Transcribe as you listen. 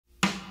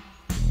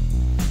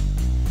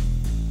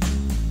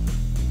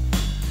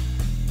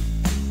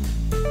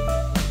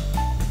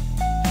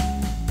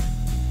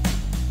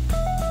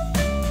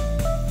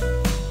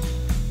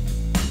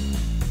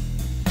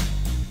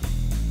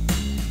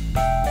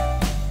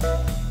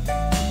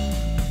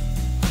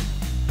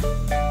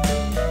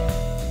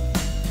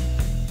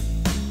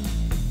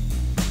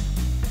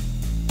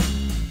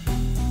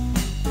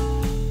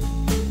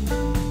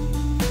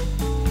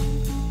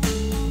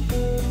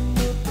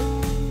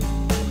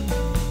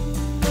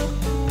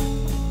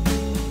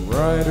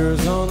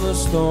Riders on the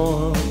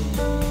storm,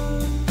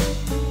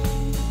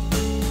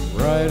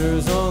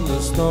 riders on the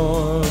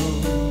storm.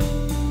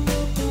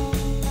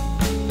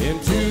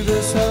 Into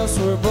this house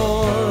we're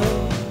born,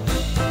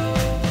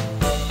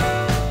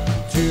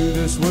 to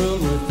this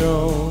world we're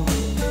thrown.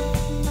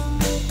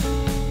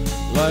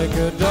 Like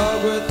a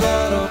dog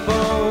without a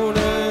bone,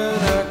 an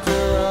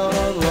actor out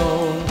on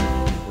loan.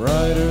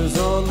 Riders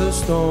on the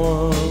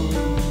storm,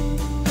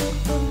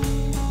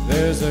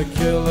 there's a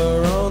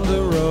killer on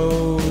the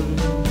road.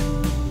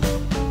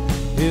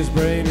 His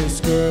brain is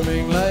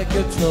squirming like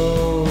a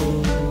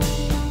toad.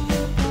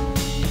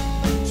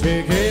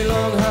 Take a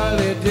long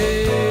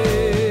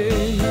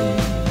holiday,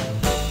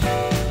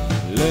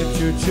 let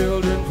your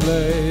children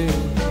play.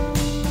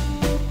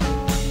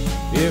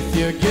 If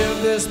you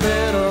give this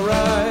man a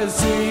ride,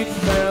 sweet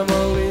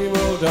family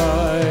will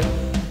die.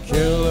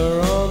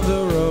 Killer on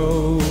the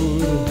road,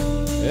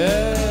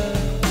 yeah.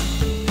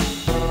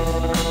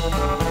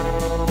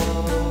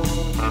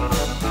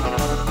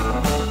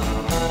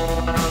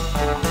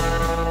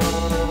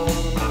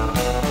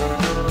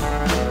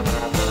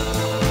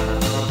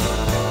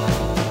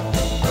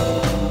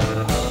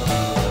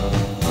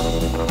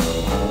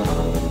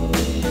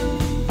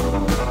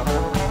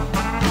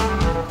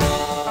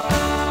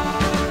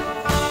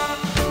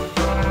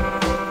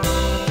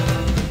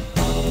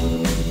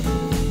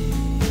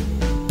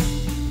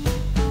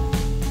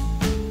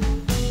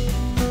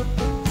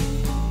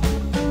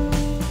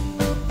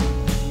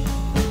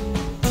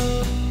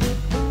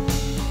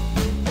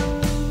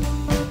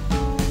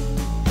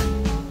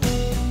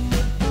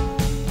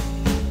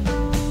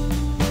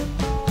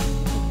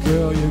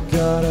 Girl, you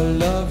gotta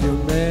love your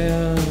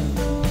man.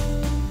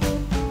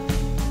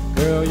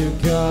 Girl, you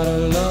gotta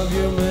love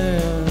your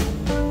man.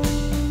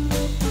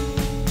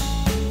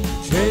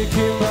 Take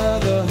him by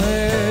the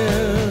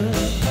hand,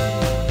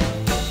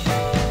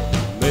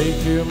 make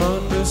him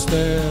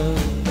understand.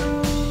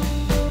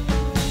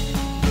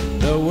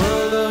 The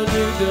world on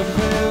you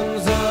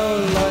depends, our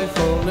life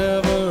will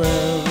never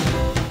end.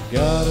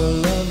 Gotta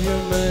love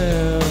your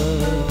man,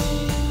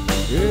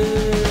 yeah.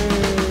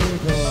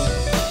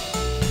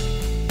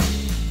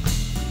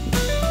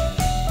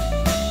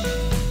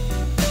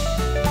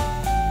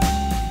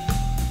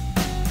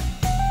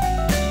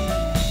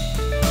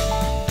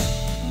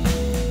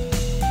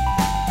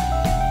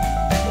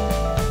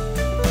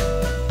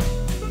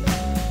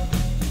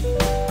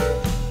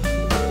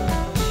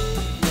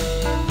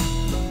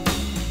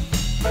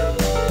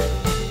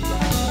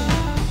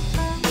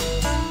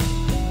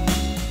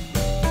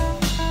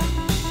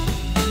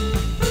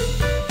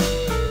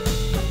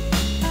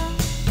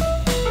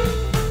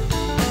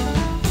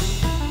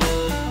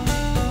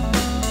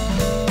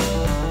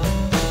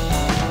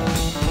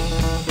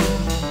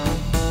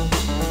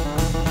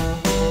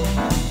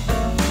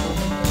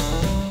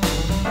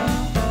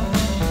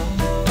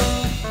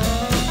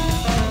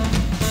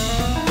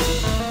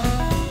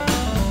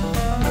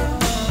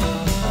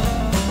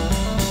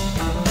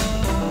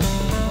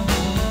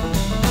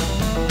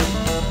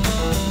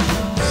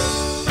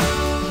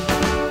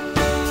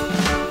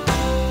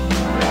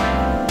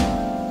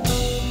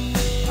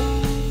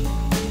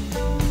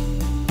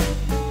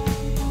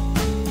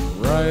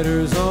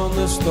 Riders on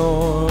the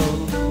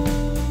storm,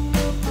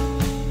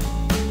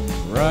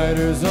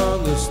 riders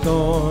on the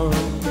storm.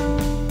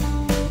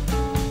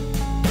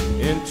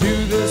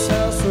 Into this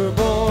house we're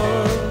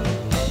born,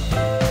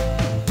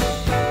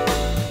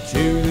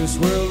 to this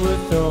world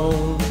we're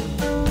thrown.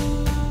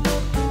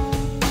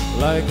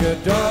 Like a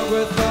dog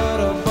without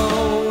a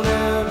bone,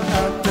 an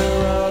actor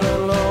out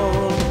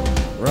alone.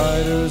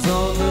 Riders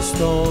on the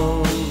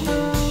storm,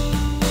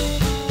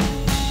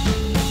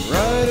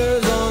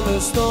 riders on the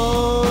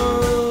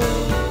storm,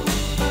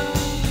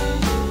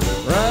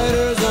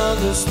 riders on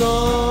the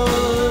storm.